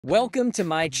Welcome to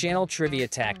my channel Trivia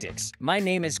Tactics. My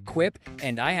name is Quip,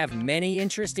 and I have many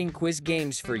interesting quiz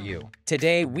games for you.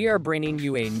 Today, we are bringing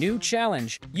you a new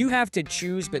challenge. You have to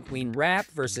choose between rap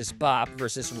versus pop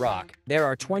versus rock. There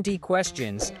are 20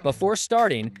 questions. Before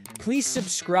starting, please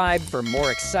subscribe for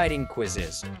more exciting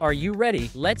quizzes. Are you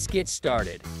ready? Let's get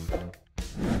started.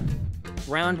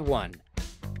 Round 1.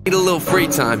 Need a little free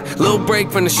time, little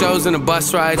break from the shows and the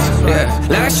bus rides. Yeah,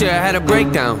 last year I had a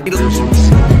breakdown.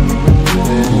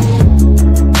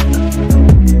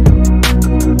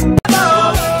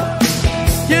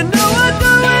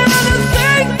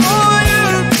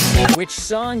 Which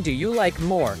song do you like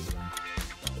more?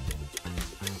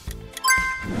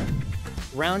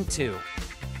 Round 2.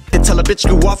 Tell a bitch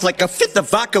you off like a fifth of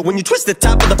vodka. When you twist the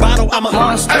top of the bottle, I'm a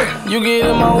monster. You get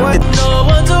in my way. No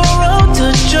one's around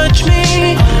to judge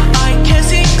me. I can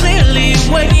see clearly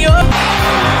when you're.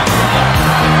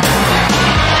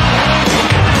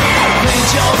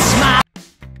 With your smile.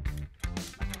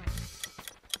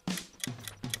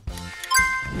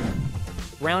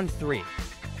 Round 3.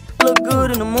 Look good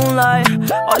in the moonlight.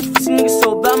 All these pussy niggas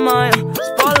so bad, mine.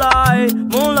 Spotlight,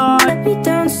 moonlight. Me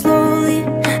down slowly,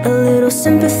 a little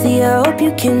sympathy. I hope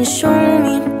you can show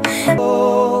me.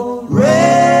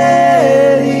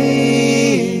 Ready.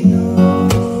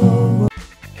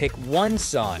 Pick one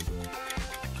song.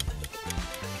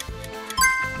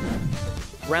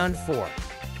 Round 4.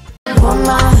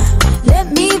 Woman,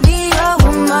 let me be a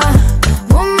woman.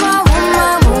 Woman,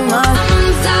 woman, woman. I'm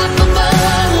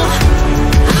unstoppable.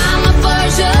 I'm a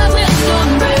Persia with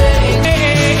some brain.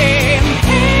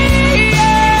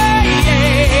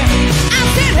 I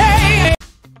said hey.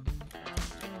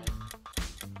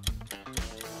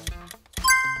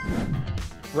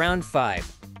 Round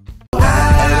 5.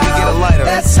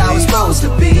 That's how it's supposed to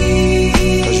be.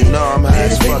 Cause you know I'm high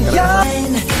as fuck.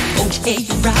 Okay,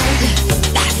 you're right.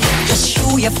 Just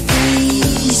show your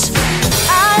face.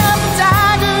 I am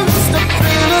tired of the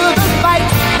thrill of the fight.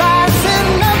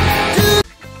 Rising up to.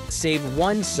 Save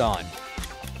one song.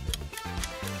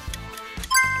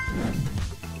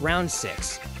 Round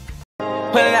 6.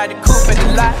 Pulling out the coupe at the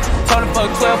lot. Told him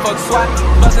fuck 12, fuck SWAT.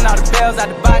 Busting all the bells out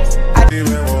the box. Si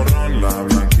bebo ron, la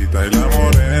blanquita y la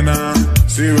morena.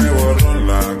 Si bebo ron,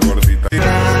 la gordita y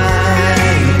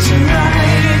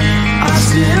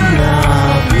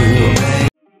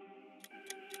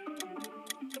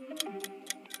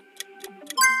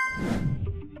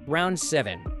Round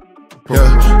 7.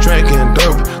 yeah, drinking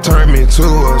dope turned me to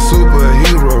a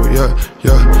superhero. Yeah,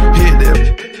 hit that.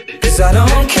 Cause I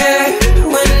don't care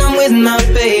when I'm with my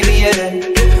baby,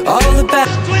 yeah. All the bad.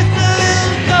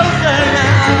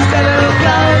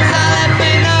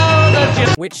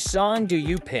 Which song do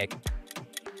you pick?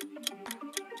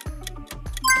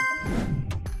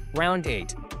 Round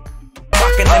 8.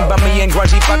 Fucking and bummy and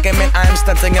grudgy fucking man. I'm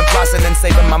stunting and flossing and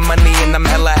saving my money, and I'm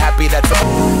hella happy that's a.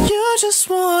 You just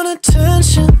want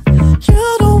attention.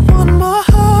 You don't want my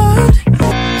heart.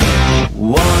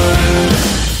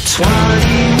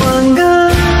 121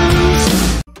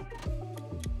 guns.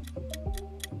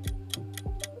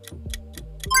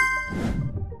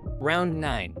 Round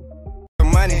 9.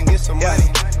 Money and get some money.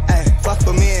 Ay, fuck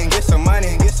with me and get some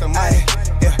money. Get some money.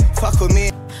 Yeah, fuck with me.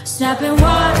 Snapping 1, 2.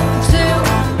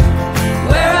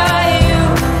 Where are you?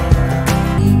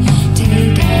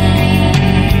 Take it.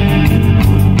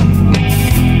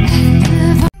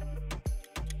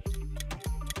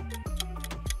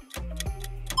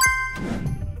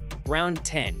 Round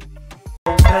 10.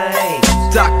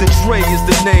 Dr. Dre is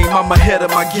the name, I'm ahead of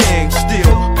my gang.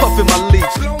 Still puffin' my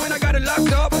leaves. Blowing, I got it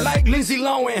locked up like Lindsay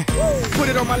Lohan. Put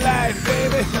it on my life,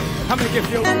 baby. I'm gonna give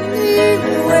you.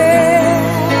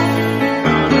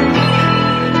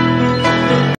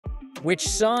 Which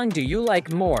song do you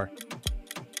like more?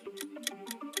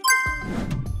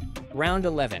 Round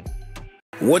 11.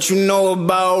 What you know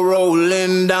about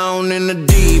rolling down in the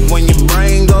deep when your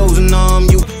brain goes numb?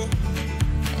 You.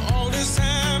 All this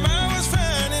time I was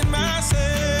finding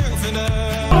myself in a.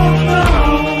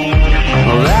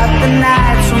 That the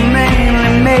nights were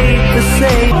mainly made to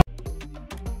say.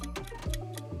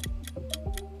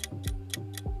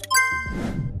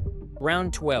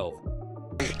 Round 12.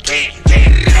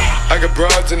 I got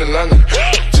broads in Atlanta,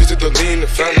 just to lean the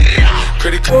family.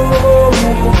 Credit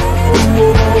card.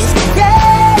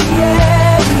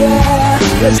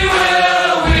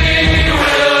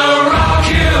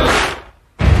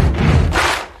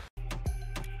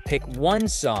 Pick one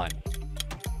song.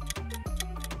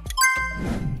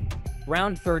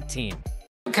 Round 13.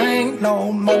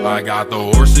 I got the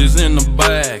horses in the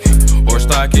back, or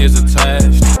stock is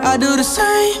attached. I do the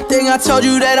same thing I told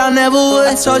you that I never would.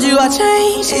 I told you I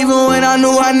changed, even when I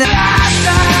knew I never.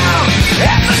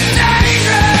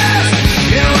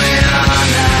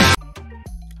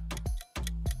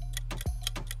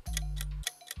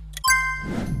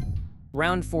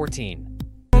 Round 14.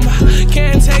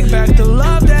 Can't take back the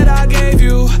love that I gave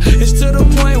you. It's to the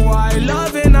point where I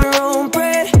love in our own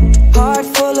bread. Heart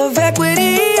full of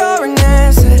equity or an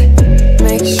asset.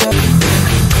 Make sure.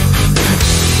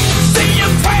 Say your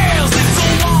prayers, it's so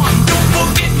long, don't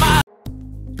forget my.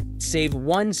 Save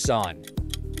one song.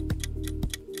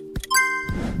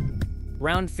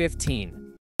 Round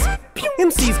 15.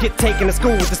 MCs get taken to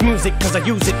school with this music cause I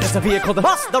use it as a vehicle to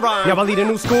bust the rhyme. Yeah, I lead a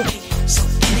new school.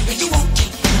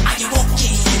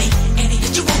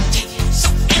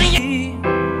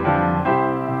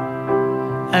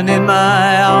 And in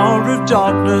my hour of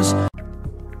darkness.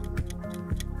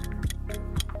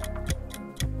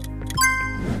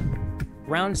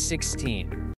 Round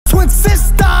 16. Twin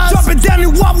sisters, drop it down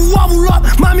and wobble, wobble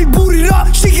up. Mommy booted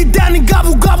up, she get down and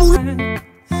gobble, gobble.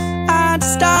 I'd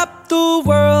stop the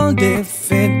world if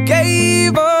it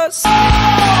gave us.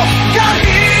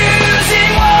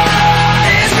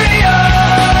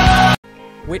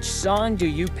 Which song do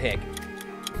you pick?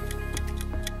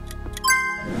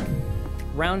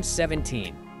 Round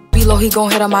 17. Below, he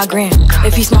gon' hit on my gram.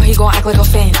 If he smart, he gon' act like a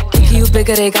fan. Think you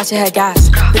bigger, they got your head gas.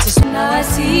 Bitches. Now I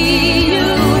see you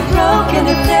broken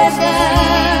in desert.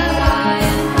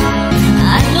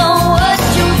 I know what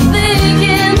you're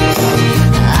thinking.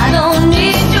 I don't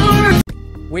need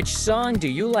you. Which song do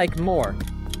you like more?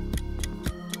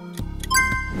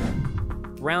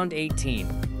 Round 18.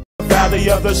 Valley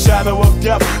of the shadow of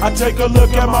death. I take a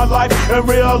look at my life and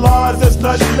realize there's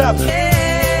nothing left.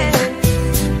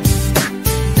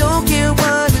 Don't care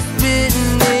what is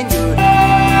written in your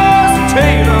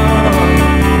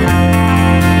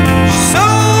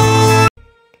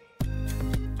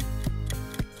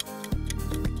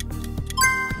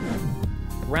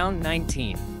Round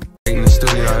 19. In the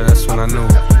studio, that's when I knew.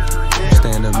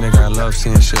 Stand up nigga, I love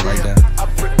seeing shit like that.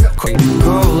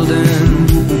 golden,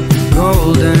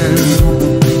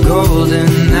 golden, golden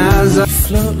as I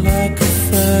float like a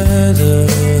feather.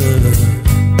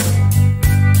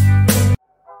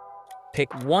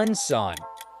 Pick one song.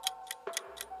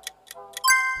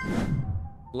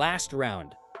 Last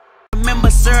round. Remember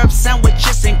syrup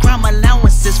sandwiches and crime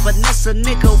allowances. Finesse a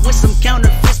nigga with some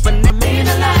counterfeits, but never staying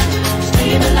alive,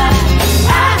 staying alive.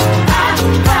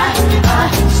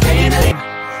 Staying alive.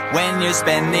 When you're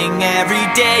spending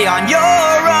every day on your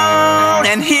own,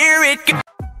 and here it goes.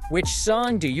 Which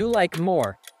song do you like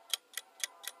more?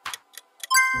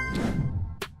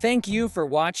 Thank you for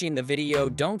watching the video.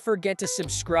 Don't forget to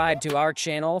subscribe to our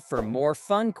channel for more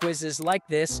fun quizzes like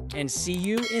this, and see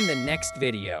you in the next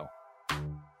video.